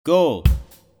Go!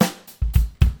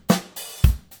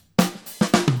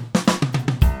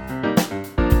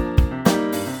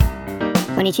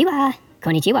 Konnichiwa.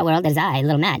 Konnichiwa world, it is I,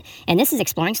 Little Matt, and this is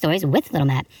Exploring Stories with Little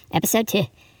Matt, episode 2.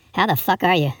 How the fuck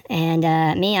are you?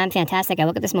 And me, I'm fantastic. I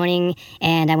woke up this morning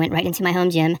and I went right into my home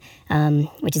gym,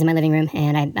 which is in my living room,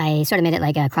 and I sort of made it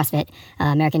like a CrossFit,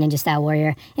 American Ninja Style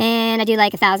Warrior, and I do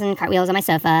like 1,000 cartwheels on my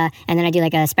sofa, and then I do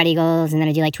like a spread eagles, and then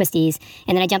I do like twisties,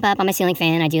 and then I jump up on my ceiling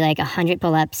fan, I do like 100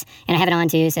 pull-ups, and I have it on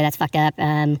too, so that's fucked up,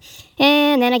 and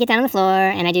then I get down on the floor,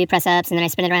 and I do press-ups, and then I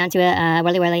spin it around to a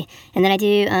whirly-whirly, and then I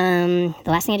do,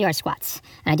 the last thing I do are squats,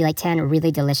 and I do like 10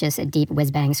 really delicious, deep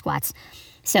whiz-bang squats.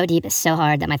 So deep, so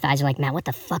hard that my thighs are like, Matt, what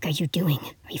the fuck are you doing?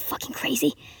 Are you fucking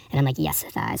crazy? And I'm like, yes,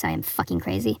 thighs, I am fucking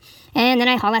crazy. And then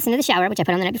I haul ass into the shower, which I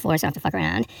put on the night before, so I don't have to fuck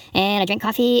around. And I drink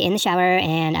coffee in the shower,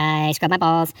 and I scrub my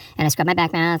balls, and I scrub my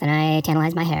back mouth, and I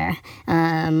tantalize my hair.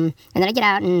 And then I get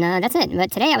out, and that's it. But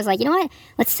today I was like, you know what?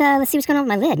 Let's see what's going on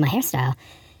with my lid, my hairstyle.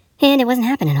 And it wasn't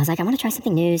happening. I was like, I want to try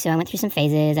something new, so I went through some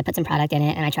phases. I put some product in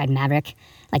it, and I tried Maverick,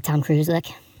 like Tom Cruise look.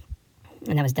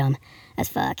 And that was dumb as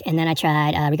fuck. And then I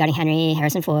tried Regarding Henry,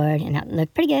 Harrison Ford, and that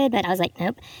looked pretty good, but I was like,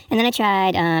 nope. And then I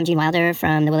tried Gene Wilder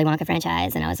from the Willy Wonka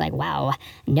franchise, and I was like, wow,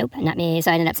 nope, not me. So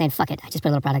I ended up saying, fuck it. I just put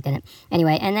a little product in it.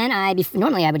 Anyway, and then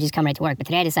normally I would just come right to work, but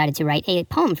today I decided to write a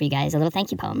poem for you guys, a little thank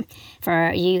you poem.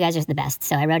 For you guys are the best.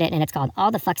 So I wrote it, and it's called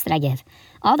All the Fucks That I Give.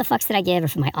 All the fucks that I give are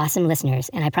for my awesome listeners,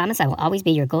 and I promise I will always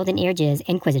be your golden ear jizz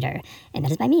inquisitor. And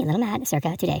that is by me, Little Matt,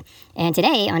 circa today. And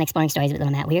today on Exploring Stories with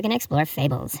Little Matt, we are going to explore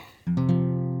fables.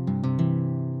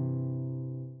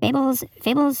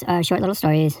 Fables are short little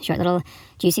stories, short little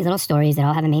juicy little stories that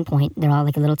all have a main point. They're all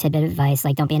like a little tidbit of advice,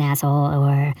 like don't be an asshole,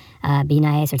 or be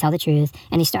nice, or tell the truth.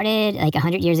 And they started like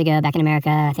 100 years ago back in America,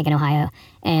 I think in Ohio,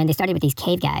 and they started with these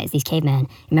cave guys, these cavemen.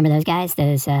 Remember those guys?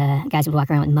 Those guys who would walk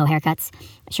around with mow haircuts,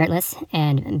 shirtless,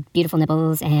 and beautiful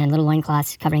nipples, and little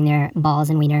loincloths covering their balls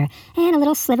and wiener, and a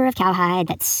little sliver of cowhide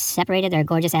that separated their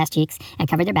gorgeous ass cheeks and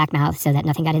covered their back mouth so that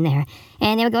nothing got in there.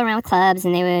 And they would go around with clubs,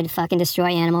 and they would fucking destroy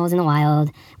animals in the wild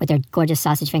with their gorgeous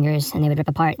sausage fingers, and they would rip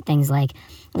apart things like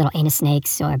little anus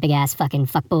snakes, or big ass fucking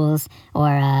fuck bulls, or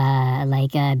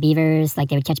beavers. Like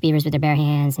they would catch beavers with their bare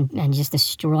hands and just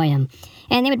destroy them.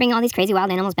 And they would bring all these crazy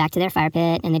wild animals back to their fire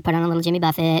pit, and they'd put on a little Jimmy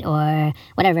Buffett or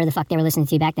whatever the fuck they were listening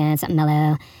to back then, something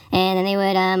mellow. And then they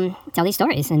would tell these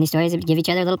stories, and these stories would give each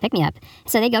other a little pick me up.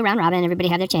 So they'd go round robin, everybody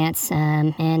had their chance,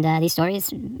 and these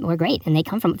stories were great. And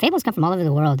fables come from all over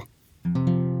the world.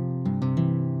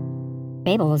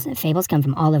 Fables come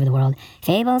from all over the world.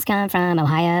 Fables come from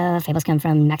Ohio, fables come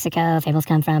from Mexico, fables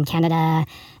come from Canada,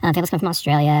 fables come from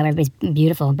Australia, where everybody's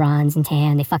beautiful, bronze and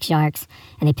tan. They fuck sharks,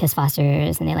 and they piss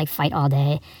fosters, and they like fight all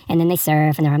day. And then they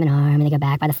surf, and they're arm in arm, and they go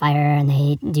back by the fire, and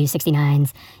they do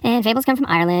 69s. And fables come from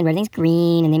Ireland, where everything's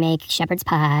green, and they make shepherd's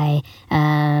pie,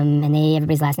 and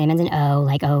everybody's last name ends in O,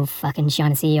 like O fucking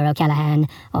Shaughnessy, or O'Callaghan,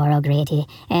 or O'Grady.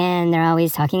 And they're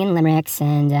always talking in limericks,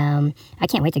 and I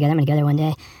can't wait to go there. I'm going to go there one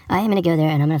day. I am going to go there,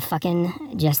 and I'm going to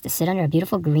fucking just sit under a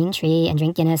beautiful green tree and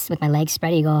drink Guinness with my legs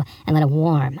spread eagle and let a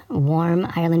warm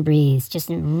Ireland breeze just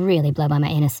really blow by my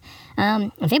anus.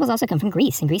 And fables also come from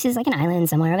Greece, and Greece is like an island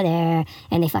somewhere over there,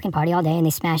 and they fucking party all day, and they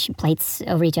smash plates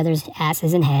over each other's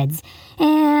asses and heads,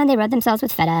 and they rub themselves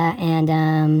with feta,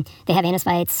 and they have anus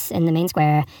fights in the main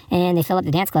square, and they fill up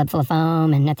the dance club full of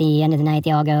foam, and at the end of the night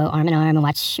they all go arm in arm and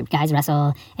watch guys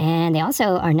wrestle. And they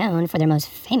also are known for their most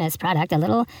famous product, a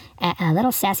little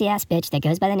sassy ass bitch that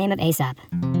goes by the name of Aesop.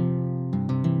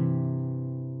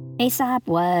 Aesop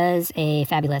was a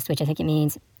fabulist, which I think it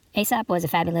means Aesop was a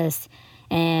fabulist,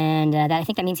 and I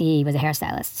think that means he was a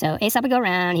hairstylist. So Aesop would go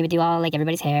around, he would do all like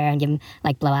everybody's hair and give them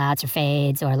like blowouts or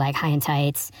fades, or like high and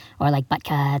tights, or like butt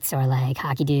cuts, or like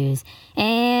hockey doos.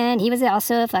 And he was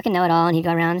also a fucking know-it-all, and he'd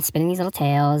go around spinning these little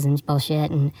tales and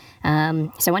bullshit. And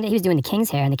so one day he was doing the king's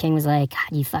hair, and the king was like,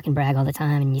 God, you fucking brag all the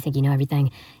time, and you think you know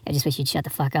everything. I just wish you'd shut the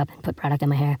fuck up and put product on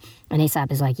my hair. And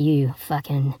Aesop is like, you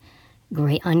fucking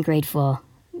ungrateful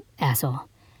asshole.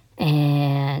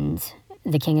 And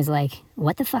the king is like,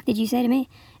 what the fuck did you say to me?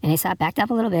 And Aesop backed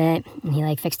up a little bit, and he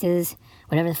like fixed his,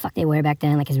 whatever the fuck they wear back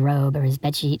then, like his robe or his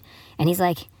bedsheet. And he's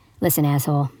like, listen,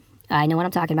 asshole, I know what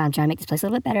I'm talking about. I'm trying to make this place a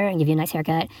little bit better and give you a nice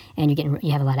haircut, and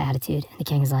you have a lot of attitude. And the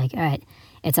king is like, all right,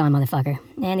 it's on, motherfucker.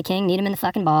 And the king kneed him in the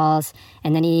fucking balls,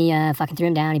 and then he fucking threw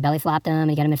him down. He belly flopped him, and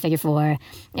he got him in figure four,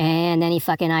 and then he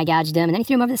fucking eye gouged him, and then he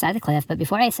threw him over the side of the cliff. But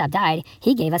before Aesop died,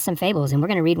 he gave us some fables, and we're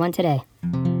going to read one today.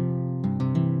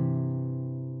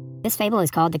 This fable is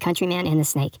called The Countryman and the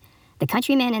Snake. The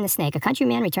Countryman and the Snake. A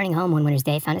countryman returning home one winter's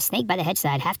day found a snake by the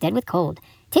hedgeside, half dead with cold.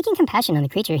 Taking compassion on the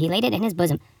creature, he laid it in his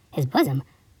bosom. His bosom?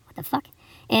 What the fuck?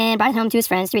 And brought it home to his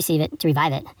friends to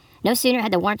revive it. No sooner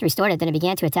had the warmth restored it than it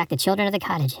began to attack the children of the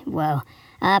cottage. Whoa.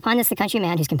 Upon this, the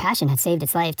countryman, whose compassion had saved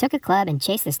its life, took a club and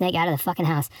chased the snake out of the fucking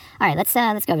house. All right, let's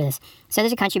go over this. So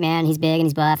there's a countryman. He's big and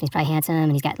he's buff. And he's probably handsome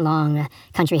and he's got long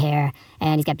country hair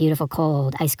and he's got beautiful,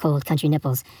 cold, ice cold country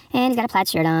nipples. And he's got a plaid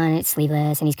shirt on. And it's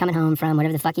sleeveless and he's coming home from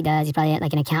whatever the fuck he does. He's probably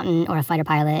like an accountant or a fighter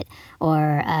pilot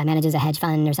or manages a hedge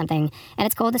fund or something. And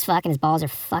it's cold as fuck and his balls are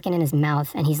fucking in his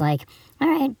mouth. And he's like, all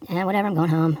right, whatever, I'm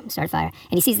going home, start a fire.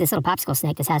 And he sees this little popsicle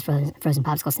snake, this frozen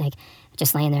popsicle snake,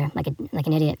 just laying there like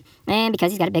an idiot. And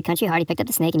because he's got a big country heart, he picked up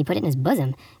the snake and he put it in his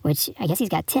bosom, which I guess he's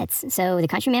got tits. So the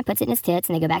countryman puts it in his tits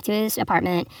and they go back to his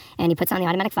apartment and he puts on the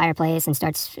automatic fireplace and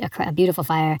starts a beautiful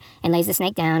fire and lays the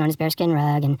snake down on his bearskin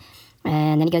rug and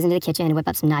then he goes into the kitchen and whip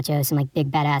up some nachos, some like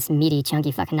big, badass, meaty,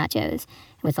 chunky fucking nachos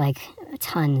with like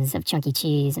tons of chunky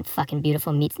cheese and fucking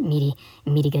beautiful meaty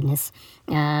goodness.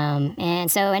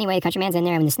 And so anyway, the countryman's in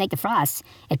there and when the snake defrosts,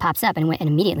 it pops up and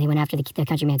immediately went after the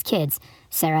countryman's kids,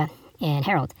 Sarah and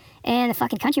Harold. And the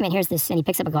fucking countryman hears this and he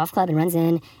picks up a golf club and runs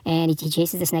in and he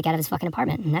chases the snake out of his fucking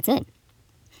apartment and that's it.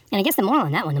 And I guess the moral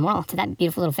on that one, the moral to that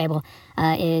beautiful little fable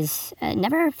is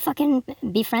never fucking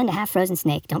befriend a half-frozen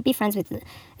snake. Don't be friends with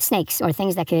snakes or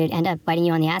things that could end up biting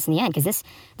you on the ass in the end. Because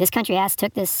this country ass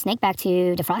took this snake back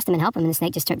to defrost him and help him, and the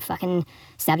snake just fucking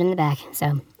stabbed him in the back.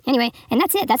 So anyway, and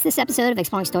that's it. That's this episode of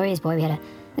Exploring Stories. Boy, it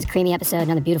was a creamy episode,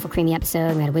 another beautiful creamy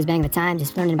episode. We had a whiz-bang of a time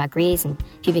just learning about Greece and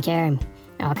pubic hair and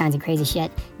all kinds of crazy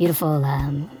shit. Beautiful,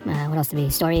 what else to be?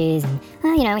 Stories. And,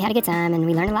 we had a good time and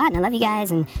we learned a lot. And I love you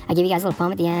guys. And I give you guys a little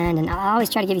poem at the end. And I'll always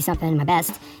try to give you something, my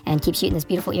best, and keep shooting this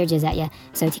beautiful ear jizz at you.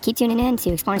 So to keep tuning in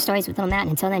to Exploring Stories with Little Matt. And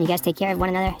until then, you guys take care of one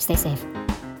another. Stay safe.